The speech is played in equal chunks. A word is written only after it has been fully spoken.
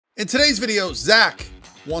In today's video, Zach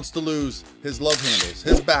wants to lose his love handles.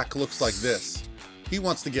 His back looks like this. He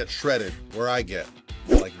wants to get shredded where I get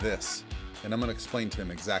like this. And I'm gonna explain to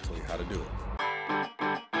him exactly how to do it.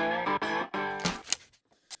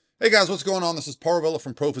 Hey guys, what's going on? This is Parvilla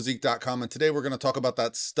from ProPhysique.com, and today we're gonna talk about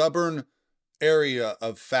that stubborn area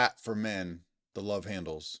of fat for men, the love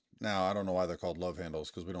handles. Now, I don't know why they're called love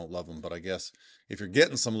handles, because we don't love them, but I guess if you're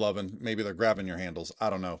getting some loving, maybe they're grabbing your handles.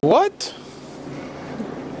 I don't know. What?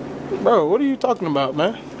 Bro, what are you talking about,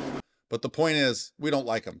 man? But the point is, we don't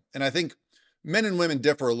like them. And I think men and women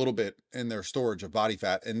differ a little bit in their storage of body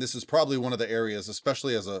fat. And this is probably one of the areas,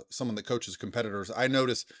 especially as someone that coaches competitors, I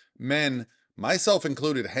notice men, myself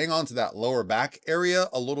included, hang on to that lower back area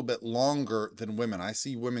a little bit longer than women. I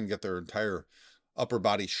see women get their entire upper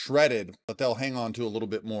body shredded, but they'll hang on to a little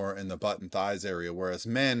bit more in the butt and thighs area. Whereas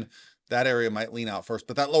men, that area might lean out first,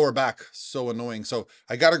 but that lower back, so annoying. So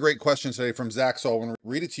I got a great question today from Zach, so I want to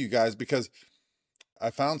read it to you guys because I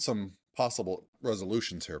found some possible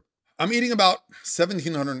resolutions here. I'm eating about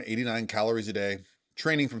 1,789 calories a day,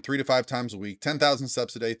 training from 3 to 5 times a week, 10,000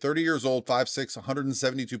 steps a day, 30 years old, 5'6",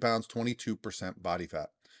 172 pounds, 22% body fat.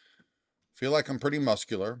 Feel like I'm pretty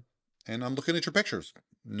muscular, and I'm looking at your pictures.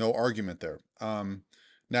 No argument there.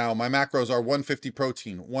 Now, my macros are 150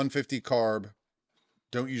 protein, 150 carb,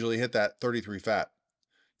 don't usually hit that, 33 fat.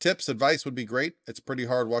 Tips, advice would be great. It's pretty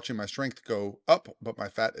hard watching my strength go up, but my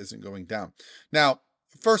fat isn't going down. Now,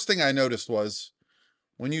 first thing I noticed was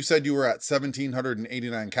when you said you were at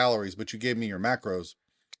 1,789 calories, but you gave me your macros,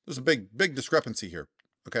 there's a big discrepancy here,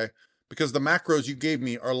 okay? Because the macros you gave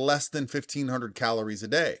me are less than 1,500 calories a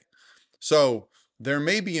day. So there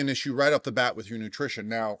may be an issue right off the bat with your nutrition.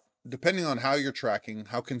 Now, depending on how you're tracking,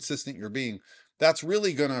 how consistent you're being, that's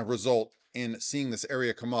really gonna result in seeing this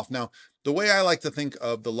area come off. Now, the way I like to think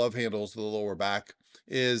of the love handles, the lower back,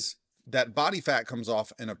 is that body fat comes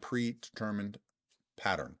off in a predetermined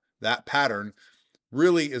pattern. That pattern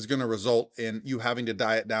really is going to result in you having to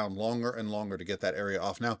diet down longer and longer to get that area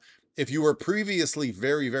off. Now, if you were previously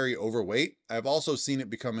very overweight, I've also seen it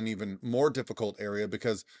become an even more difficult area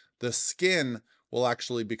because the skin will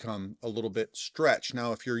actually become a little bit stretched.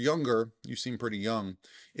 Now, if you're younger, you seem pretty young.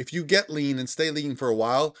 If you get lean and stay lean for a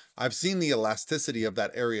while, I've seen the elasticity of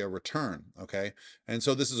that area return, okay? And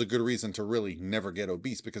so this is a good reason to really never get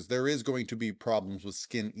obese because there is going to be problems with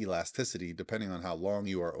skin elasticity depending on how long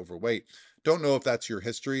you are overweight. Don't know if that's your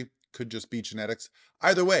history, could just be genetics.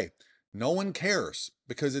 Either way, no one cares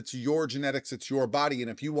because it's your genetics, it's your body,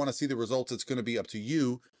 and if you want to see the results, it's going to be up to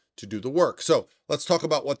you to do the work. So let's talk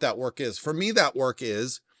about what that work is. For me, that work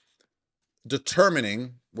is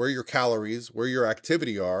determining where your calories, where your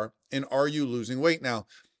activity are, and are you losing weight? Now,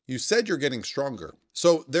 you said you're getting stronger.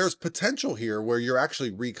 So there's potential here where you're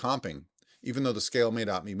actually recomping. Even though the scale may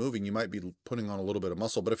not be moving, you might be putting on a little bit of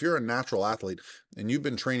muscle. But if you're a natural athlete and you've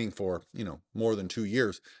been training for, more than 2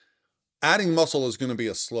 years, adding muscle is going to be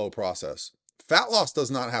a slow process. Fat loss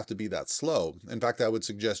does not have to be that slow. In fact, I would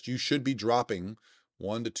suggest you should be dropping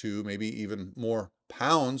 1 to 2, maybe even more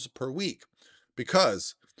pounds per week,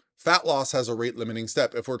 because fat loss has a rate limiting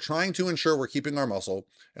step. If we're trying to ensure we're keeping our muscle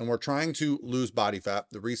and we're trying to lose body fat,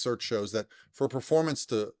 the research shows that for performance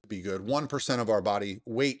to be good, 1% of our body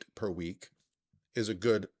weight per week is a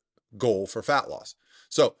good goal for fat loss.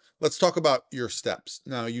 So let's talk about your steps.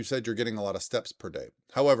 Now, you said you're getting a lot of steps per day.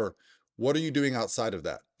 However, what are you doing outside of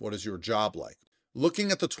that? What is your job like?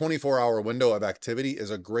 Looking at the 24-hour window of activity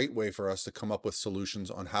is a great way for us to come up with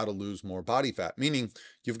solutions on how to lose more body fat, meaning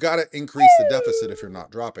you've got to increase the deficit if you're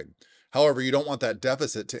not dropping. However, you don't want that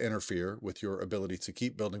deficit to interfere with your ability to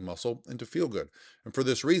keep building muscle and to feel good. And for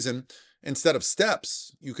this reason, instead of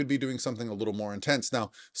steps, you could be doing something a little more intense.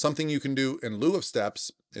 Now, something you can do in lieu of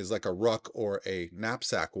steps is like a ruck or a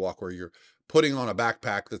knapsack walk where you're putting on a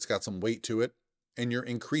backpack that's got some weight to it and you're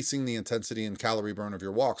increasing the intensity and calorie burn of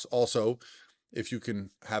your walks. Also, if you can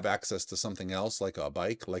have access to something else like a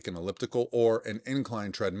bike, like an elliptical or an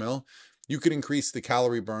incline treadmill, you could increase the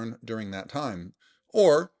calorie burn during that time.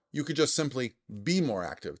 Or you could just simply be more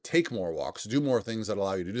active, take more walks, do more things that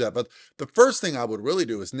allow you to do that. But the first thing I would really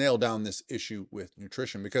do is nail down this issue with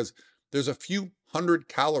nutrition because there's a few hundred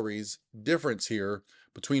calories difference here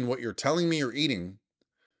between what you're telling me you're eating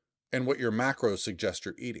and what your macros suggest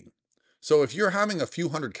you're eating. So if you're having a few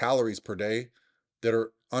hundred calories per day that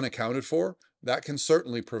are unaccounted for, that can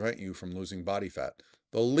certainly prevent you from losing body fat.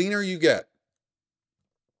 The leaner you get,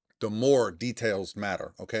 the more details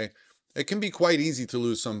matter, okay? It can be quite easy to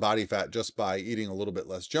lose some body fat just by eating a little bit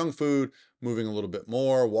less junk food, moving a little bit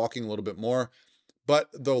more, walking a little bit more. But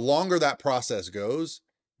the longer that process goes,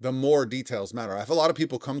 the more details matter. I have a lot of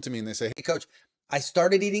people come to me and they say, Hey coach, I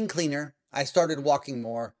started eating cleaner. I started walking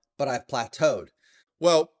more, but I've plateaued.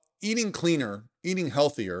 Well, eating cleaner, eating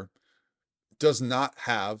healthier does not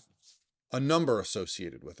have a number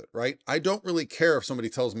associated with it, right? I don't really care if somebody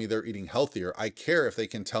tells me they're eating healthier. I care if they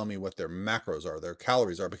can tell me what their macros are, their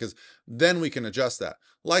calories are, because then we can adjust that.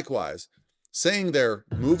 Likewise, saying they're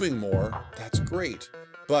moving more, that's great,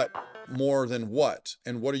 but more than what?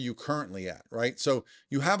 And what are you currently at, right? So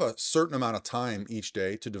you have a certain amount of time each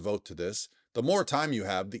day to devote to this. The more time you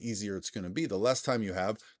have, the easier it's going to be. The less time you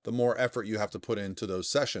have, the more effort you have to put into those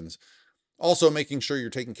sessions. Also, making sure you're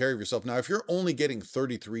taking care of yourself. Now, if you're only getting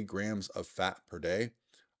 33 grams of fat per day,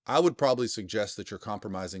 I would probably suggest that you're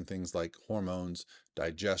compromising things like hormones,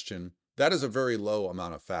 digestion. That is a very low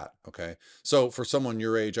amount of fat, okay? So for someone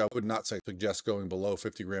your age, I would not suggest going below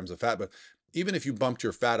 50 grams of fat, but even if you bumped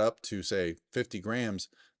your fat up to, say, 50 grams,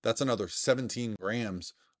 that's another 17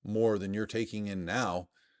 grams more than you're taking in now.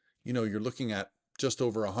 You're looking at just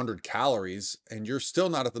over 100 calories, and you're still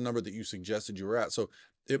not at the number that you suggested you were at. So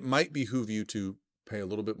it might behoove you to pay a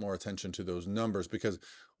little bit more attention to those numbers, because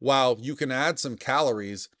while you can add some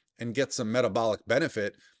calories and get some metabolic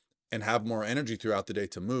benefit and have more energy throughout the day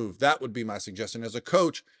to move, that would be my suggestion. As a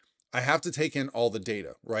coach, I have to take in all the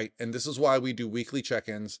data, right? And this is why we do weekly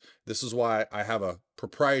check-ins. This is why I have a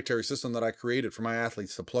proprietary system that I created for my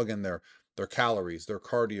athletes to plug in their calories, their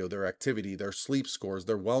cardio, their activity, their sleep scores,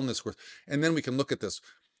 their wellness scores. And then we can look at this.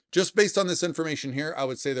 Just based on this information here, I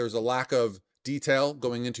would say there's a lack of detail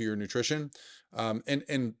going into your nutrition,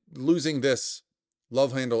 and losing this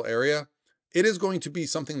love handle area. It is going to be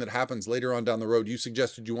something that happens later on down the road. You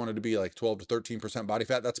suggested you wanted to be like 12 to 13% body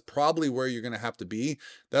fat. That's probably where you're going to have to be.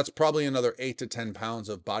 That's probably another 8 to 10 pounds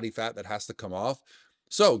of body fat that has to come off.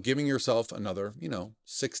 So giving yourself another,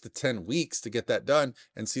 6 to 10 weeks to get that done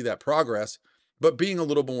and see that progress, but being a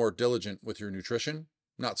little more diligent with your nutrition.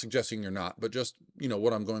 Not suggesting you're not, but just,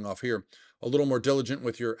 what I'm going off here, a little more diligent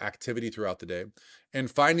with your activity throughout the day,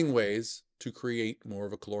 and finding ways to create more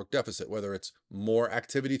of a caloric deficit, whether it's more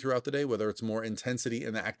activity throughout the day, whether it's more intensity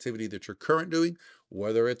in the activity that you're currently doing,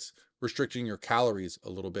 whether it's restricting your calories a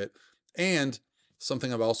little bit. And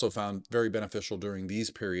something I've also found very beneficial during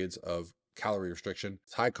these periods of calorie restriction,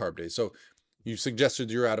 it's high carb days. So you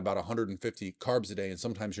suggested you're at about 150 carbs a day, and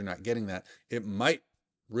sometimes you're not getting that. It might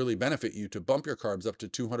really benefit you to bump your carbs up to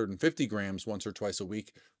 250 grams once or twice a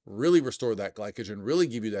week, really restore that glycogen, really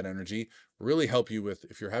give you that energy, really help you with,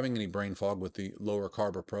 if you're having any brain fog, with the lower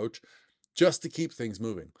carb approach, just to keep things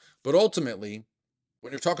moving. But ultimately,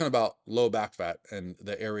 when you're talking about low back fat and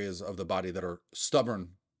the areas of the body that are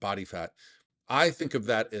stubborn body fat, I think of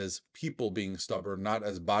that as people being stubborn, not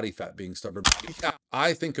as body fat being stubborn.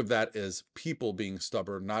 I think of that as people being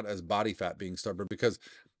stubborn, not as body fat being stubborn, because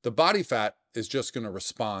the body fat is just going to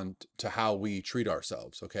respond to how we treat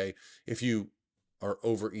ourselves, okay? If you are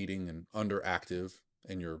overeating and underactive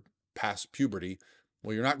and you're past puberty,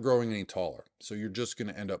 well, you're not growing any taller. So you're just going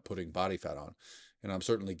to end up putting body fat on. And I'm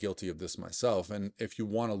certainly guilty of this myself. And if you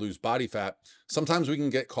want to lose body fat, sometimes we can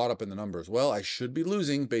get caught up in the numbers. Well, I should be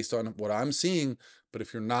losing based on what I'm seeing. But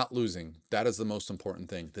if you're not losing, that is the most important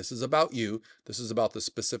thing. This is about you. This is about the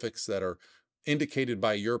specifics that are indicated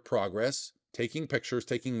by your progress, taking pictures,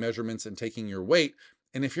 taking measurements, and taking your weight.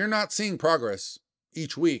 And if you're not seeing progress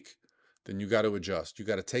each week, then you got to adjust. You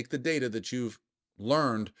got to take the data that you've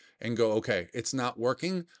learned and go, okay, it's not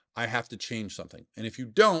working. I have to change something. And if you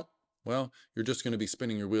don't, well, you're just going to be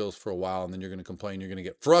spinning your wheels for a while, and then you're going to complain. You're going to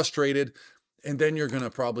get frustrated, and then you're going to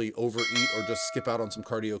probably overeat or just skip out on some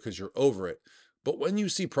cardio because you're over it. But when you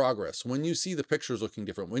see progress, when you see the pictures looking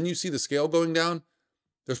different, when you see the scale going down,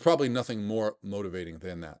 there's probably nothing more motivating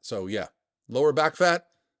than that. So yeah, lower back fat,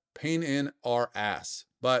 pain in our ass.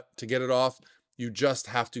 But to get it off, you just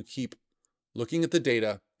have to keep looking at the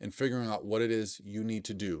data and figuring out what it is you need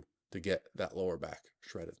to do to get that lower back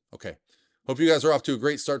shredded. Okay. Hope you guys are off to a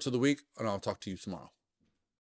great start to the week, and I'll talk to you tomorrow.